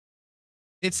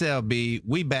It's LB.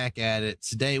 We back at it.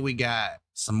 Today we got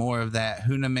some more of that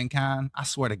Hanumankind. I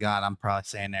swear to God, I'm probably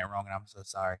saying that wrong and I'm so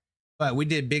sorry. But we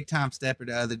did Big Time Stepper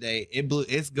the other day.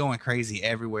 It's going crazy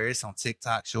everywhere. It's on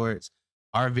TikTok shorts.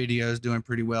 Our video is doing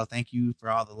pretty well. Thank you for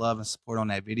all the love and support on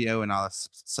that video and all the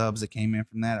subs that came in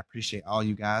from that. I appreciate all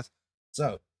you guys.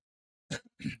 So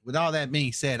with all that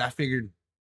being said, I figured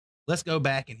let's go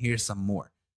back and hear some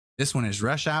more. This one is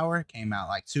Rush Hour. Came out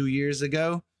like 2 years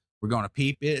ago. We're going to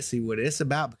peep it, see what it's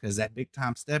about, because that Big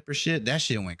Time Stepper shit, that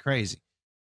shit went crazy.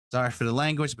 Sorry for the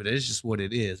language, but it's just what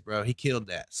it is, bro. He killed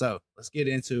that. So let's get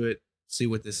into it, see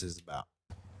what this is about.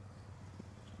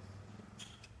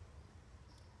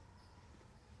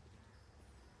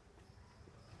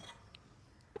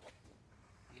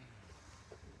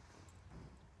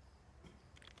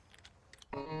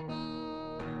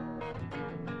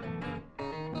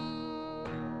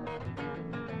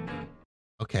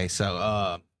 Okay,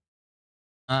 so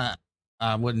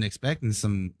I wasn't expecting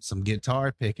some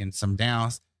guitar picking, some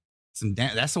downs,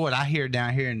 that's what I hear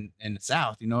down here in the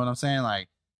South. You know what I'm saying? Like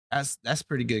that's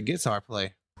pretty good guitar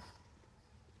play.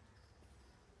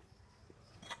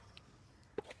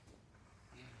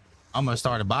 Almost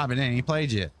started bobbing and he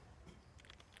played yet.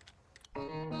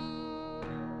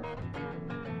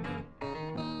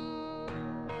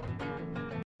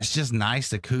 It's just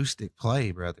nice acoustic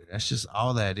play, brother. That's just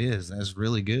all that is. That's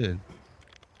really good.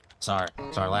 Sorry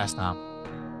last time.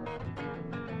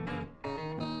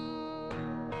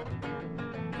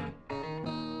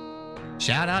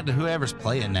 Shout out to whoever's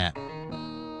playing that.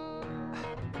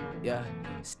 Yeah,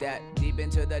 step deep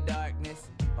into the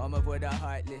darkness, home of with a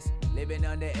heartless, living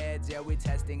on the edge, yeah, we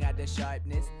testing out the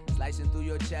sharpness, slicing through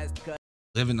your chest.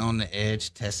 Living on the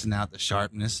edge, testing out the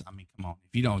sharpness. I mean, come on.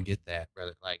 If you don't get that,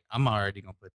 brother, like I'm already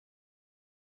gonna put.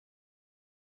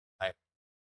 Like,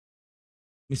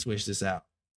 let me switch this out.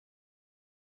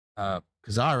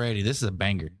 Cause already this is a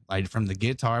banger. Like from the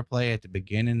guitar play at the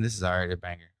beginning, this is already a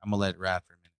banger. I'm gonna let it ride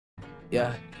for a minute.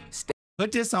 Yeah.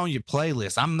 Put this on your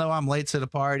playlist. I know I'm late to the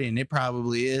party, and it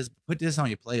probably is. But put this on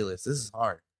your playlist. This is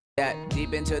hard. Yeah,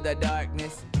 deep into the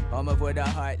darkness, home of with a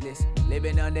heartless,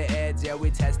 living on the edge, yeah, we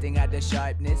testing out the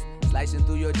sharpness, slicing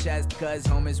through your chest, cause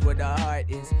home is where the heart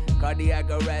is. Cardiac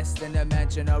arrest in a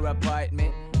mansion or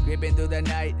apartment, creeping through the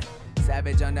night,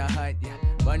 savage on the hunt, yeah,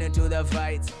 running to the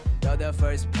fights, throw the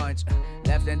first punch,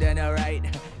 left and then a right,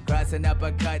 crossing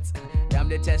uppercuts, time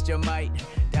to test your might,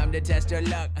 time to test your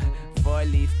luck.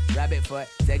 4-leaf, rabbit foot,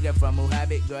 take it from who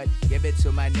have it good, give it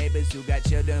to my neighbors who got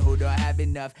children who don't have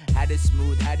enough, had it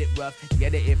smooth, had it rough,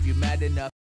 get it if you mad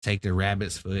enough. Take the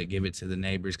rabbit's foot, give it to the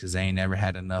neighbors because they ain't never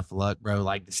had enough luck, bro.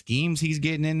 Like the schemes he's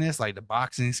getting in this, like the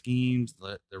boxing schemes,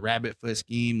 the rabbit foot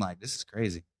scheme, like this is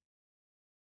crazy.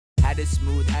 Had it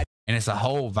smooth, and it's a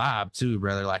whole vibe too,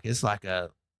 brother. Like it's like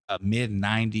a mid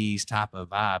 90s type of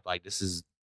vibe. Like this is,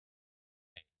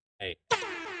 hey, I'm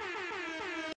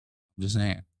just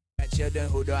saying. Children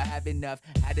who don't have enough,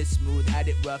 had it smooth, had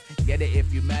it rough, get it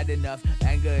if you mad enough.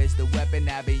 Anger is the weapon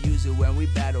I be using when we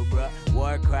battle, bruh.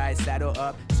 War cry, saddle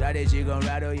up, strategy gon'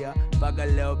 rattle ya. Fuck a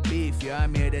little beef, yeah,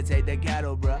 I'm here to take the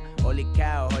cattle, bruh. Holy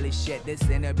cow, holy shit, this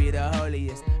finna be the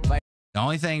holiest. Fight. The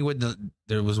only thing with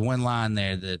there was one line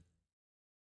there that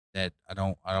I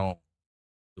don't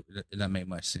it doesn't make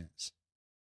much sense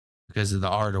because of the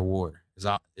art of war.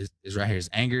 Is right here.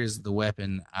 Anger is the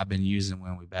weapon I've been using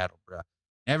when we battle, bruh.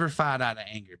 Never fight out of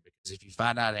anger, because if you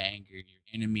fight out of anger, your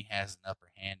enemy has an upper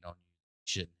hand on you you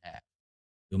shouldn't have.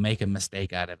 You'll make a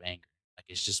mistake out of anger. Like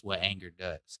it's just what anger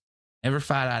does. Never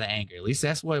fight out of anger. At least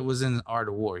that's what was in the art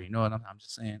of war. You know what I'm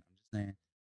just saying? I'm just saying.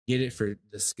 Get it for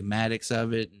the schematics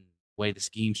of it and the way the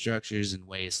scheme structures and the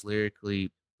way it's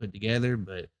lyrically put together.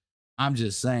 But I'm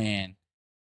just saying,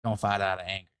 don't fight out of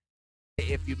anger.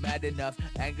 If you mad enough,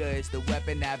 anger is the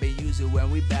weapon I be using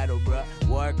when we battle, bruh.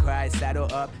 War cry,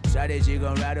 saddle up, strategy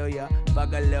gon' rattle ya.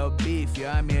 Fuck a little beef,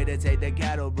 yeah, I'm here to take the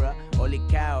cattle, bruh. Holy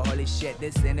cow, holy shit,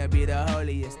 this finna be the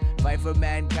holiest. Fight for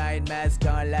mankind, mask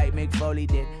on like Mick Foley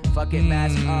did. Fuck it,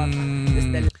 mask off.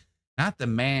 Not the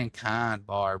Mankind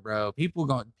bar, bro. People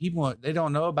they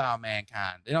don't know about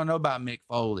Mankind. They don't know about Mick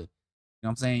Foley. You know what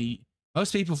I'm saying?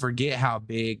 Most people forget how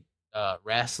big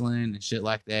wrestling and shit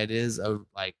like that is over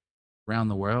like around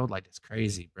the world. Like it's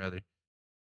crazy, brother.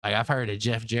 Like I've heard a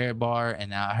Jeff Jarrett bar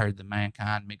and now I heard the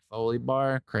Mankind Mick Foley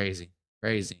bar. Crazy.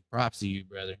 Props to you,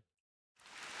 brother.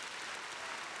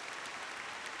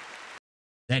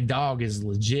 That dog is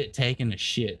legit taking a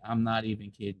shit. I'm not even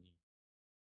kidding you.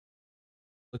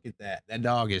 Look at that. That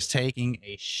dog is taking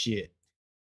a shit.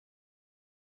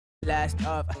 Last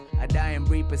up, a dying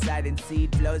breed, Poseidon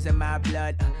seed flows in my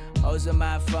blood. Hoes on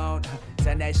my phone,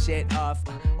 turn that shit off.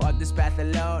 Walk this path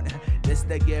alone, this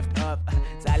the gift of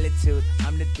solitude.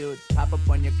 I'm the dude, pop up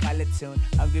on your collar tune.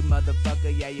 Hungry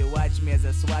motherfucker, yeah, you watch me as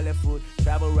I swallow food.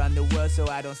 Travel around the world so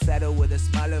I don't settle with a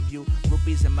smaller view.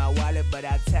 Rupees in my wallet, but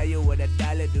I'll tell you what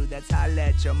 $1 do. That's how I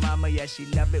let your mama, yeah, she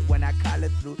love it when I call her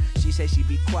through. She say she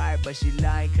be quiet, but she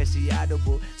lying cause she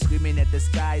audible. Screaming at the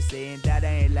sky, saying that I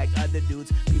ain't like other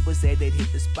dudes. People say they'd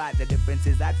hit the spot, the difference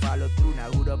is I'd follow through. Now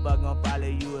who the fuck gon' follow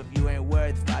you if you ain't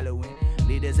worth following?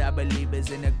 Leaders are believers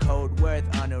in a code worth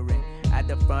honoring. At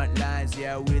the front lines,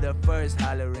 yeah, we the first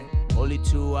hollering. Only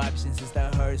two options is the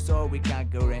hearse or we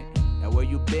conquering. Now where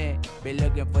you been? Been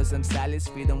looking for some solace,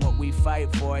 freedom what we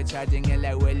fight for. Charging in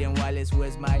like William Wallace,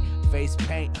 where's my face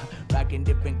paint? Rocking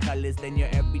different colors than your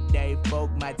everyday folk.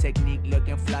 My technique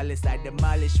looking flawless, I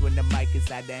demolish when the mic is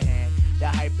out the hand. The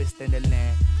hypest in the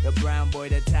land, the brown boy,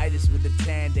 the tightest with the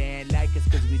tan. They ain't like us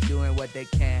cause we doing what they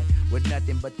can, with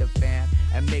nothing but the fam.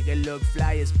 And make it look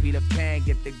fly as Peter Pan.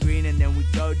 Get the green and then we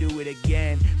go do it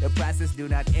again. The process do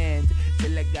not end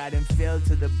till I got him filled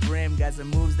to the brim. Got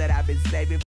some moves that I've been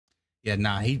saving. Yeah,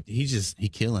 nah, he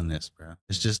killing this, bro.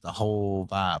 It's just the whole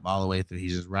vibe all the way through.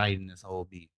 He's just writing this whole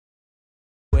beat.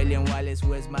 William Wallace,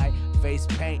 where's my face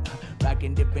paint?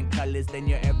 Rocking different colors than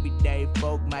your everyday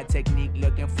folk. My technique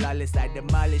looking flawless, I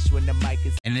demolish when the mic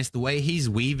is. And it's the way he's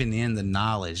weaving in the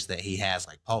knowledge that he has,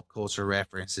 like pop culture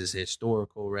references,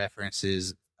 historical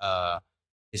references,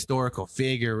 historical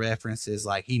figure references.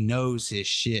 Like he knows his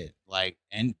shit. Like,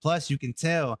 and plus you can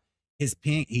tell his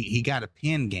pen, he got a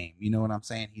pen game. You know what I'm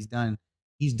saying? He's done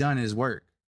his work.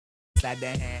 Side the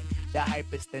hand, the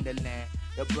hypest in the land.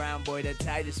 The brown boy, the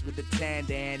tightest with the tan.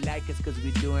 They ain't like us cause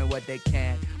we doing what they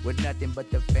can, with nothing but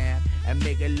the fam. And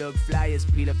make it look fly as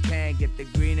Peter Pan. Get the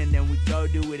green and then we go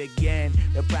do it again.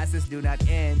 The process do not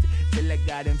end till I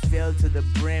got him filled to the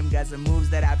brim. Got some moves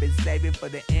that I've been saving for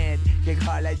the end. Kick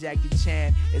hard like Jackie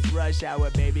Chan. It's rush hour,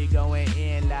 baby, going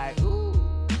in like ooh.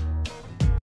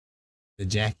 The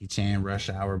Jackie Chan rush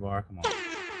hour bar, come on.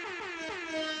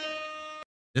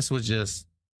 This was just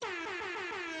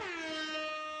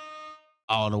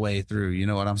all the way through, you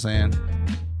know what I'm saying?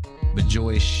 But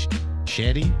Joy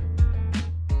Shetty,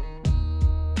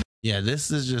 yeah,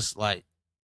 this is just like,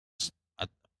 I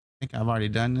think I've already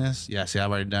done this. Yeah, see,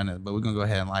 I've already done it, but we're gonna go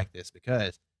ahead and like this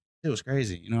because it was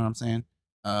crazy. You know what I'm saying?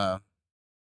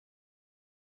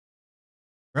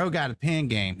 Bro got a pen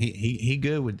game. He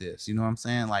good with this. You know what I'm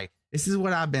saying? Like, this is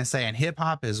what I've been saying. Hip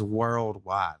hop is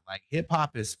worldwide. Like, hip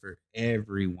hop is for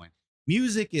everyone.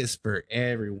 Music is for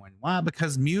everyone. Why?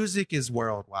 Because music is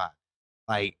worldwide.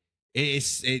 Like,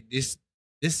 it's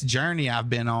this journey I've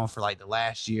been on for like the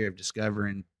last year of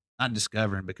not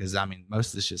discovering, because I mean, most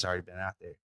of this shit's already been out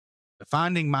there, but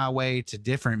finding my way to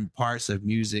different parts of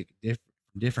music,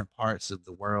 different parts of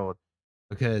the world,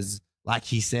 because like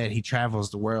he said, he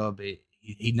travels the world, but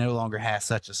he no longer has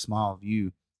such a small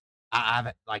view.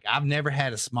 I've never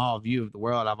had a small view of the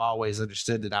world. I've always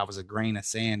understood that I was a grain of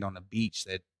sand on a beach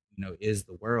that, you know, is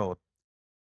the world.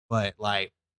 But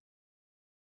like,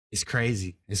 it's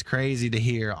crazy. It's crazy to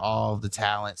hear all the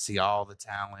talent, see all the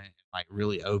talent, and like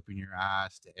really open your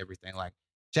eyes to everything. Like,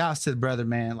 shouts to the brother,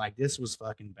 man. Like, this was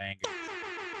fucking banger.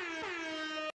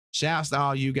 Shouts to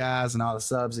all you guys and all the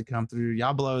subs that come through.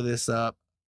 Y'all blow this up.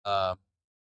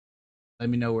 Let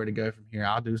me know where to go from here.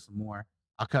 I'll do some more.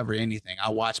 I'll cover anything.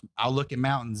 I'll look at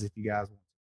mountains if you guys want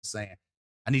to. Just saying.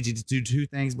 I need you to do two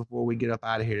things before we get up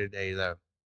out of here today, though.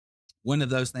 One of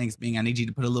those things being, I need you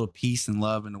to put a little peace and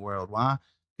love in the world. Why?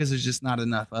 Because there's just not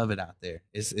enough of it out there.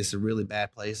 It's a really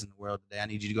bad place in the world today. I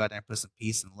need you to go out there and put some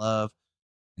peace and love.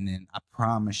 And then I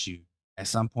promise you, at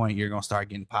some point, you're going to start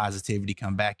getting positivity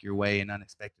come back your way in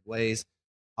unexpected ways.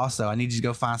 Also, I need you to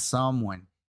go find someone,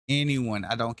 anyone,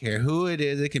 I don't care who it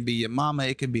is. It could be your mama.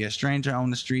 It could be a stranger on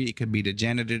the street. It could be the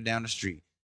janitor down the street.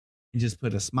 And just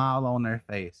put a smile on their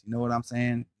face. You know what I'm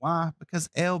saying? Why? Because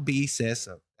LB says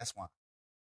so. That's why.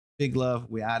 Big love.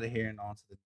 We out of here and on to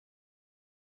the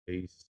peace.